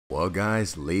Well,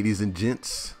 guys, ladies and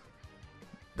gents,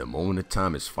 the moment of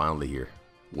time is finally here.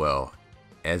 Well,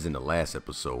 as in the last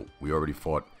episode, we already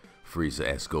fought Frieza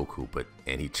as Goku,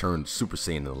 and he turned Super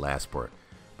Saiyan in the last part.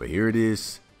 But here it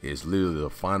is. It's literally the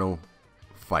final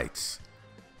fights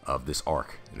of this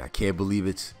arc, and I can't believe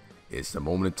it. It's the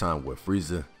moment of time where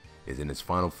Frieza is in his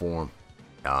final form,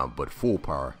 but full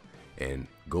power, and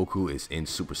Goku is in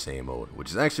Super Saiyan mode,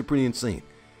 which is actually pretty insane.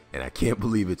 And I can't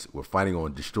believe it. We're fighting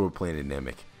on Destroy Planet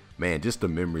Namek. Man, just the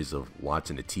memories of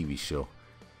watching the TV show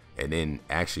and then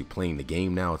actually playing the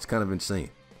game now, it's kind of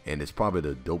insane. And it's probably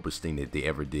the dopest thing that they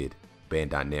ever did,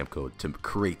 Bandai Namco, to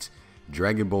create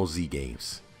Dragonball Z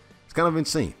games. It's kind of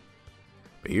insane.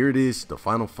 But here it is, the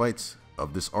final fights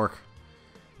of this arc.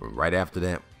 Right after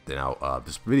that, then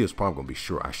this video is probably going to be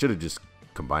short. I should have just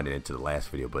combined it into the last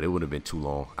video, but it would have been too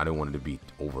long. I didn't want it to be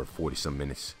over 40 some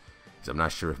minutes, because I'm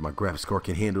not sure if my graphics card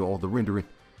can handle all the rendering.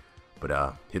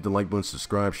 But hit the like button,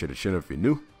 subscribe, share the channel if you're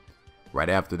new. Right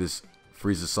after this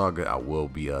Frieza Saga, I will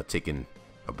be taking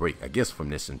a break, I guess, from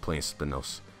this and playing something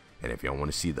else. And if y'all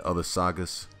want to see the other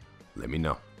sagas, let me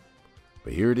know.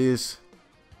 But here it is.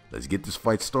 Let's get this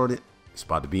fight started. It's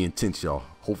about to be intense, y'all.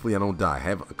 Hopefully I don't die. I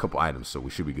have a couple items, so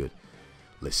we should be good.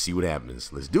 Let's see what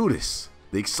happens. Let's do this.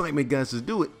 The excitement, guys. Let's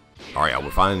do it. All right, we're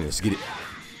fine. Let's get it.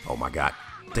 Oh, my God.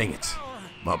 Dang it.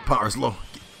 My power's low.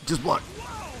 Just block.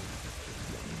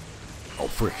 Oh,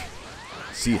 frick.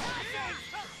 See ya.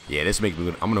 Yeah, this makes me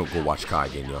good. I'm going to go watch Kai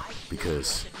again, y'all,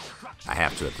 because I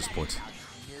have to at this point.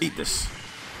 Eat this.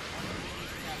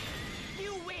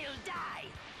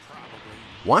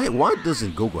 Why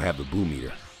doesn't Goku have the Buu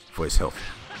meter for his health?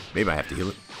 Maybe I have to heal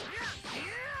it.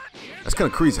 That's kind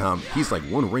of crazy how he's like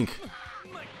one rank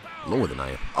lower than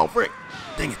I am. Oh, frick.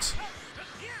 Dang it.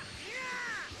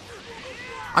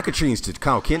 I could change to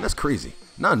Kaioken. That's crazy.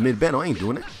 Not in mid-battle. I ain't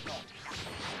doing it.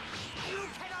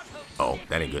 Oh,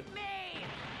 that ain't good.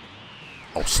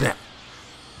 Oh, snap.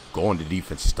 Go on the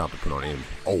defense and stop and put on enemy.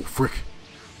 Oh, frick.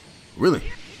 Really?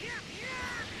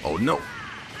 Oh, no.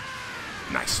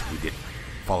 Nice. We did.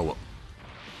 Follow up.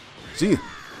 See ya.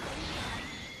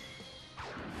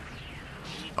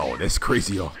 Oh, that's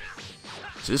crazy, y'all.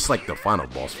 So this is like the final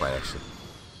boss fight, actually.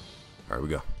 All right, we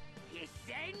go.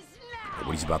 Oh,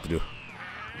 what he's about to do.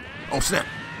 Oh, snap.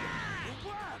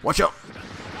 Watch out.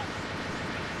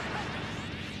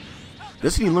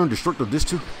 Doesn't he learn Destructive Disc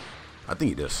too? I think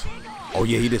he does. Oh,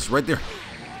 yeah, he does. Right there.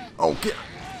 Oh, get.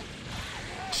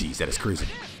 Jeez, that is crazy.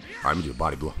 All right, let me do a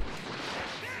body blow.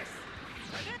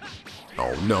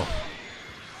 Oh, no.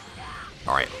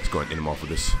 All right, let's go ahead and end him off with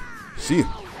this. See ya.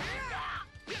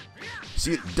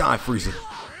 See it. Die, Frieza.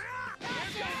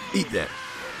 Eat that.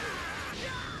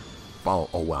 Follow.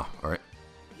 Oh, wow. All right.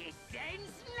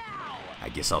 I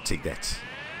guess I'll take that.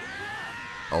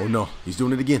 Oh, no. He's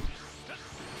doing it again.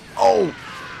 Oh!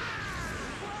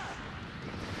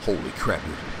 Holy crap,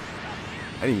 dude.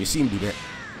 I didn't even see him do that.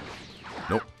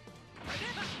 Nope.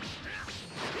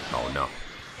 Oh, no.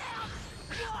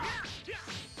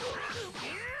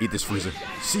 Eat this, Frieza.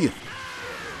 See ya.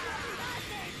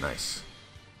 Nice.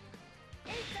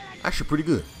 Actually, pretty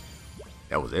good.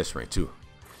 That was S rank, too.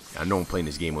 I know I'm playing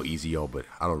this game on easy, y'all, but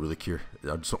I don't really care.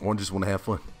 I just want to have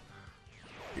fun.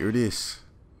 Here it is.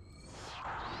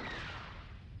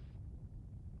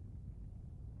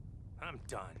 I'm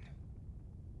done.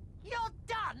 You're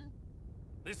done?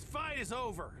 This fight is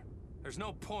over. There's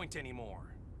no point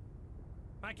anymore.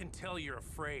 I can tell you're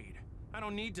afraid. I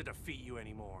don't need to defeat you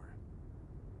anymore.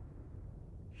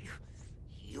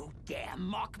 You dare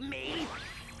mock me?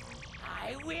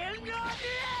 I will not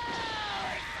lose!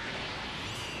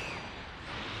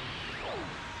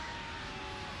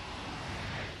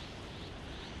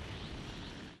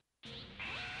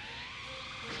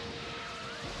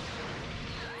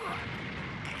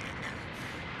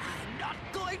 I'm not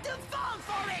going to fall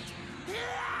for it!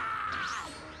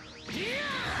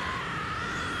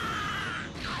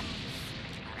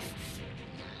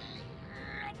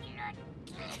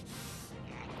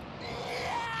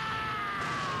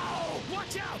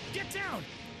 Watch out! Get down!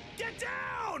 Get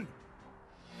down!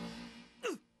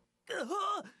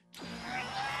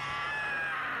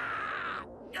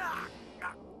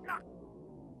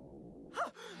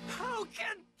 How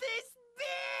can this be?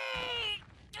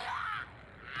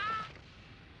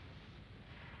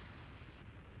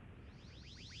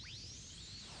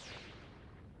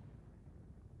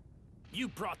 You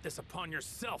brought this upon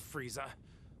yourself, Frieza.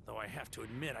 Though I have to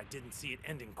admit I didn't see it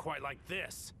ending quite like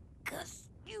this. 'Cause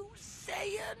you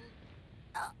Saiyan...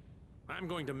 I'm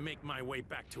going to make my way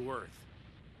back to Earth.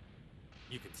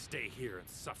 You can stay here and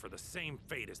suffer the same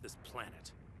fate as this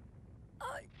planet.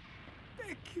 I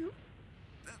beg you.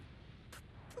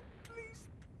 Please,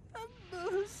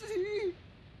 mercy.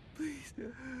 Please,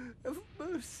 have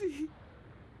mercy.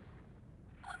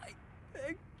 I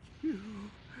beg you.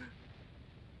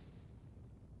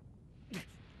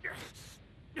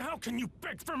 How can you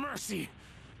beg for mercy?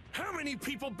 How many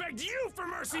people begged you for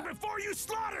mercy before you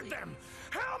slaughtered them?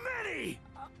 How many?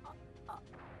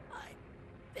 I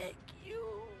beg you.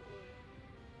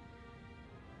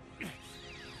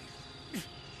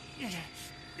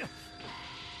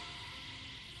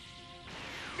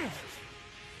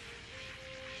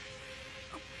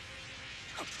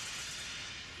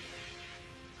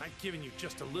 I've given you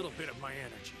just a little bit of my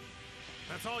energy.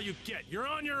 That's all you get. You're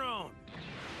on your own.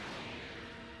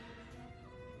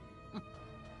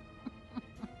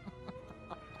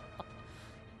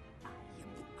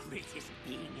 Greatest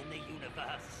being in the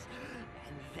universe.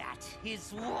 And that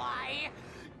is why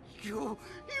you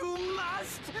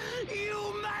must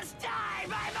die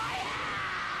by my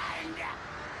hand!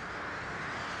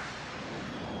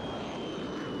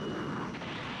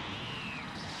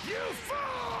 You fool!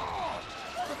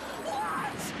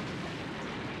 What?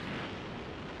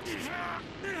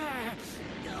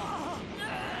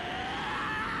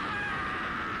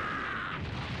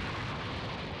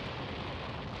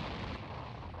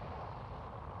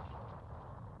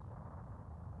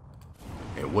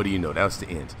 And what do you know? That was the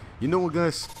end. You know what,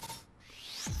 guys?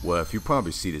 Well, if you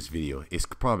probably see this video, it's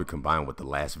probably combined with the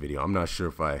last video. I'm not sure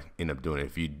if I end up doing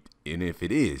it. If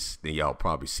it is, then y'all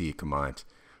probably see it combined,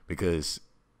 because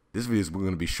this video is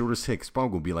going to be short as heck. It's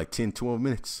probably going to be like 10-12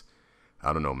 minutes.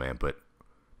 I don't know, man, but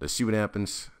let's see what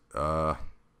happens. Yeah,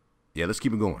 let's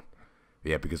keep it going.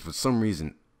 Yeah, because for some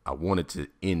reason I wanted to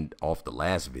end off the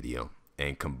last video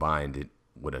and combined it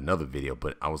with another video,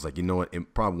 but I was like, you know what,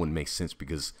 it probably wouldn't make sense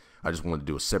because I just wanted to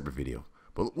do a separate video.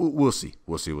 But we'll see.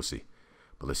 We'll see.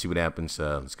 But let's see what happens.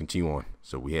 Let's continue on.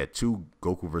 So we had 2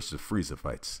 Goku versus Frieza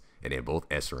fights, and they're both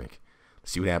S rank.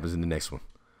 Let's see what happens in the next one.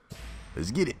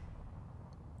 Let's get it.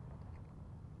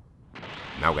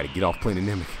 Now we gotta get off Planet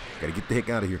Namek. Gotta get the heck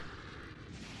out of here.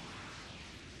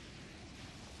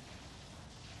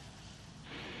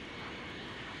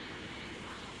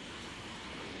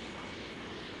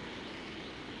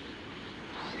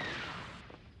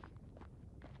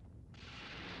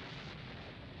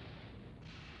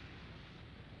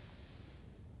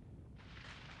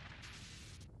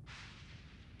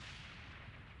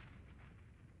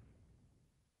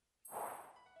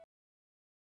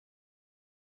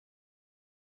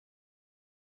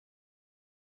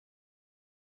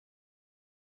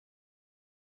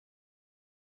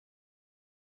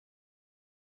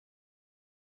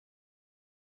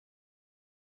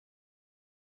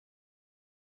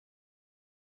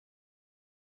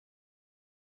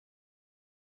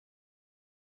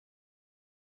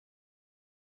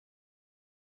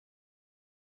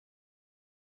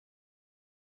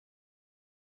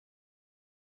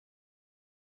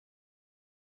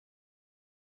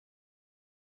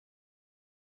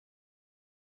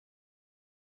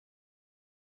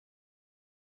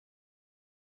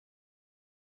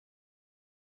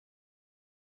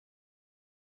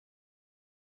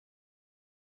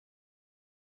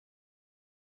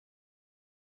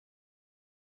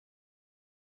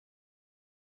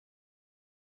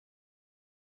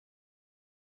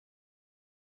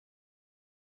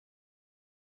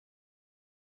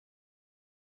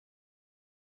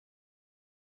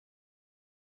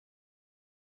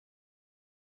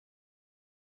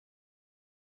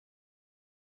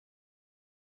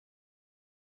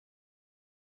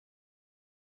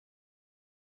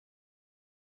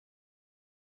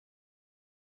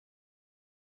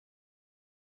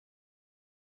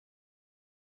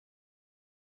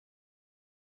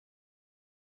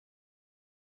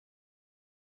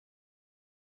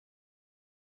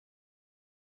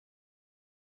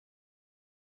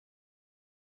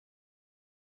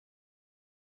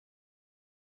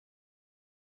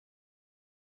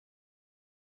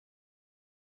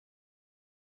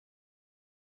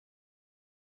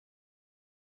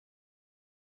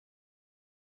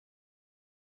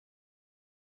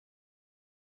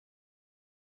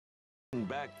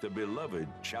 Back the beloved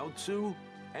Chaozu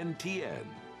and Tien.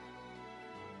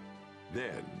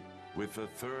 Then, with the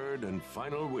third and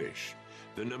final wish,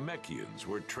 the Namekians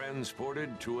were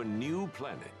transported to a new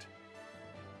planet,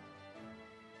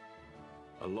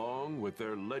 along with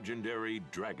their legendary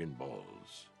Dragon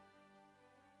Balls.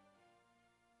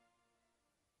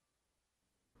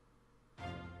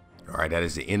 Alright, that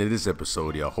is the end of this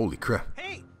episode, y'all. Holy crap.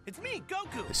 Hey, it's me,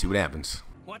 Goku. Let's see what happens.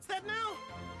 What's that now?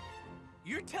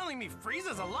 You're telling me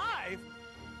Frieza's alive?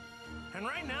 And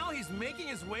right now he's making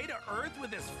his way to Earth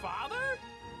with his father?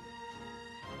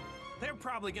 They're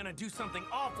probably gonna do something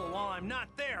awful while I'm not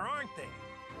there, aren't they?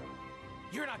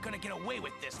 You're not gonna get away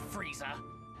with this, Frieza.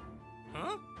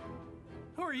 Huh?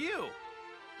 Who are you?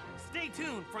 Stay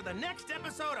tuned for the next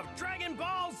episode of Dragon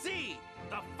Ball Z,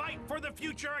 the fight for the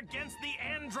future against the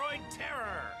android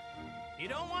terror. You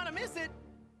don't want to miss it.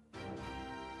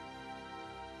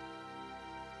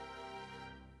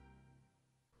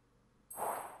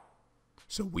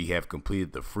 So we have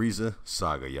completed the Frieza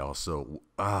Saga, y'all. So,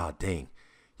 dang.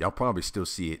 Y'all probably still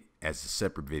see it as a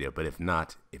separate video, but if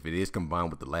not, if it is combined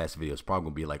with the last video, it's probably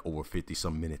gonna be like over 50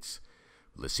 some minutes.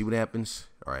 Let's see what happens.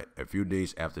 All right, a few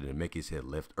days after the Namekians had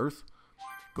left Earth,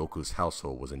 Goku's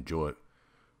household was enjoying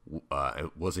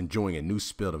a new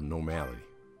spell of normality.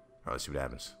 All right, let's see what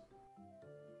happens.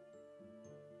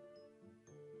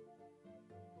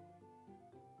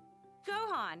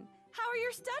 Gohan, how are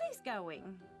your studies going?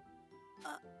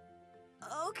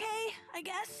 Okay, I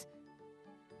guess.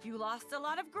 You lost a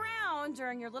lot of ground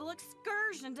during your little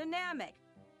excursion to Namek.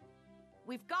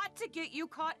 We've got to get you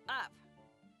caught up.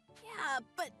 Yeah,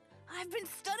 but I've been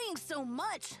studying so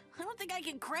much. I don't think I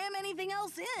can cram anything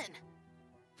else in.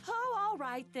 Oh, all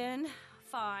right then.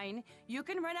 Fine. You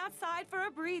can run outside for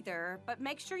a breather, but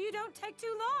make sure you don't take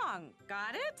too long.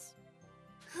 Got it?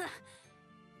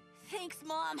 Thanks,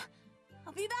 Mom.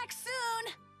 I'll be back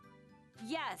soon.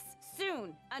 Yes,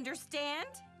 soon. Understand?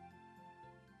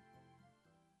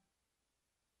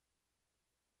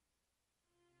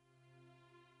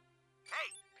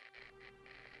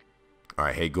 All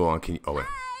right, hey, go on. Can you? Oh wait.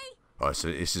 Oh, so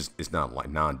it's not like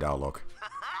non-dialogue.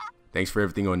 Thanks for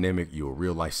everything on Namek. You're a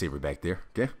real lifesaver back there.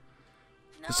 Okay.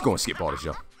 Let's go and skip all this,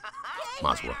 y'all.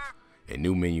 Might as well. A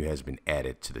new menu has been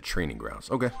added to the training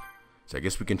grounds. Okay. So I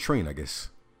guess we can train. I guess.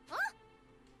 Huh?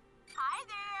 Hi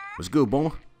there. What's good,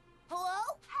 boy?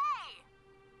 Hello? Hey.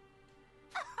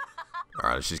 All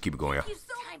right, let's just keep it going, y'all.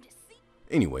 Time to see.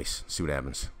 Anyways, see what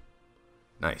happens.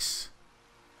 Nice.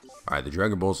 Alright, the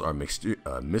Dragon Balls are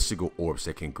mystical orbs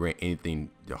that can grant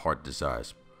anything the heart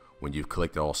desires. When you've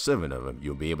collected all 7 of them,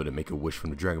 you'll be able to make a wish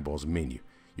from the Dragon Balls menu.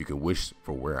 You can wish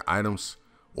for rare items,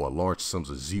 or large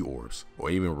sums of Z orbs, or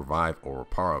even revive or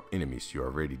power up enemies you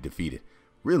already defeated.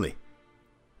 Really?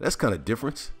 That's kind of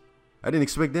different. I didn't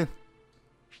expect that.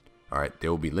 Alright, there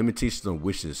will be limitations on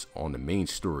wishes on the main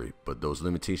story, but those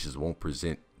limitations won't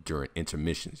present during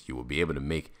intermissions. You will be able to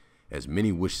make as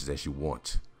many wishes as you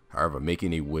want. However,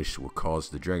 making a wish will cause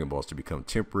the Dragon Balls to become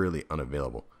temporarily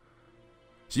unavailable.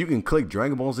 So you can collect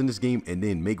Dragon Balls in this game and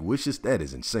then make wishes? That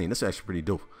is insane. That's actually pretty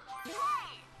dope.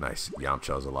 Nice.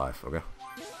 Yamcha's alive. Okay.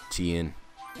 Tien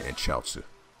and Chaozu.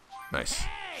 Nice.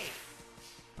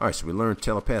 Alright, so we learned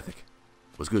telepathic.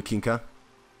 What's good, King Kai?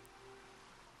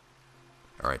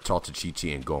 Alright, talk to Chi-Chi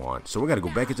and Gohan. So we gotta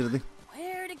go back into the thing.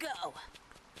 Where to go?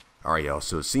 Alright, y'all.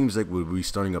 So it seems like we'll be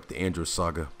starting up the Android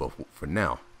Saga, but for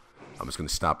now, I'm just going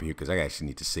to stop here because I actually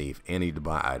need to save and I need to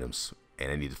buy items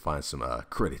and I need to find some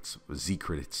credits, Z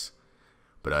credits.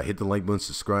 But hit the like button,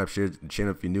 subscribe, share the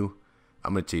channel if you're new.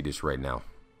 I'm going to tell you this right now.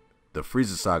 The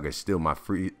Frieza Saga is still my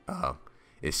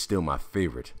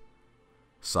favorite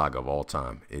saga of all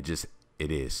time. It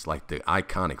is like the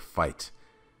iconic fight.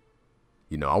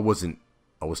 You know, I was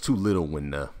too little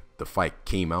when the fight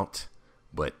came out,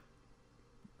 but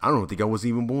I don't think I was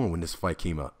even born when this fight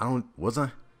came out. Was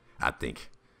I?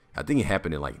 I think it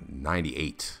happened in like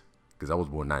 98 because I was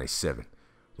born 97.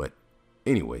 But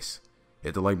anyways,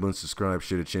 hit the like button, subscribe,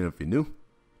 share the channel if you're new.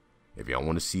 If y'all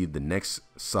want to see the next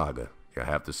saga, y'all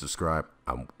have to subscribe.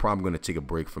 I'm probably going to take a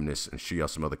break from this and show y'all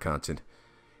some other content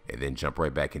and then jump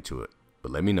right back into it.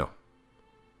 But let me know.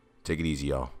 Take it easy,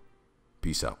 y'all.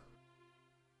 Peace out.